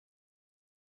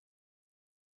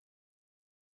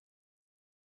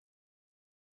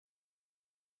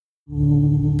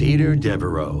Peter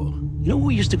Devereaux. You know what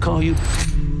we used to call you?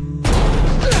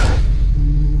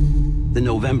 The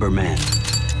November Man.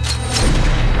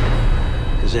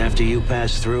 Because after you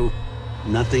passed through,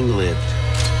 nothing lived.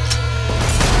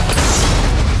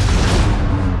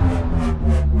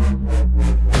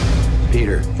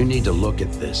 Peter, you need to look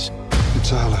at this.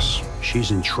 It's Alice.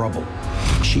 She's in trouble.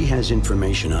 She has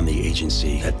information on the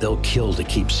agency that they'll kill to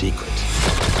keep secret.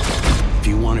 If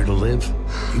you want her to live,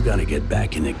 you gotta get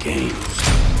back in the game.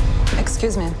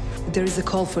 Excuse me, there is a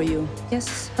call for you.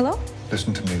 Yes, hello?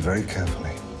 Listen to me very carefully.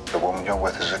 The woman you're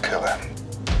with is a killer.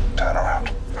 Turn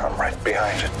around. I'm right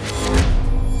behind you.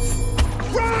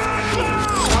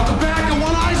 Out the back and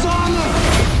one eye's on them!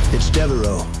 It's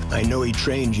Devereaux. I know he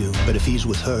trained you, but if he's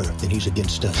with her, then he's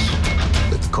against us.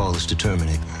 Let the call is to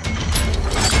terminate.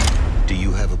 Do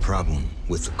you have a problem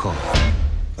with the call?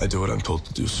 I do what I'm told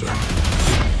to do, sir.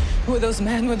 Who are those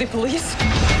men? Were they police?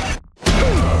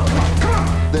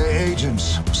 They're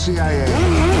agents. CIA.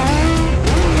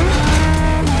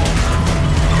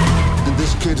 And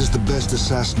this kid is the best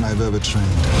assassin I've ever trained.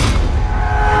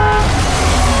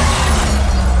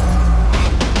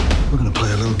 We're gonna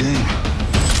play a little game.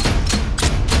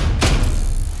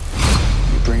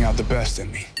 You bring out the best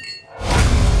in me.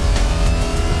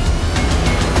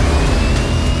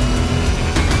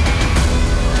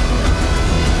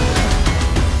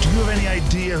 Do you have any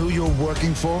idea who you're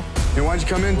working for? Hey, why'd you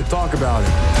come in? We'll talk about it.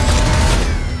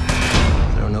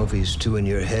 I don't know if he's too in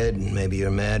your head, and maybe you're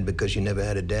mad because you never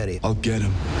had a daddy. I'll get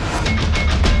him.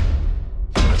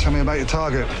 Tell me about your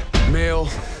target. Male,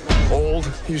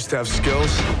 old, used to have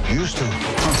skills. Used to.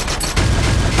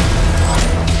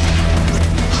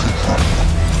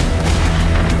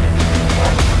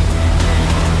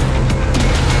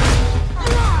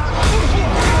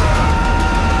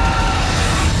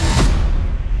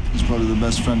 He's probably the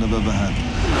best friend I've ever had.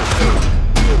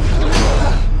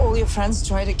 All your friends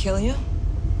try to kill you?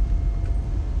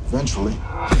 Eventually.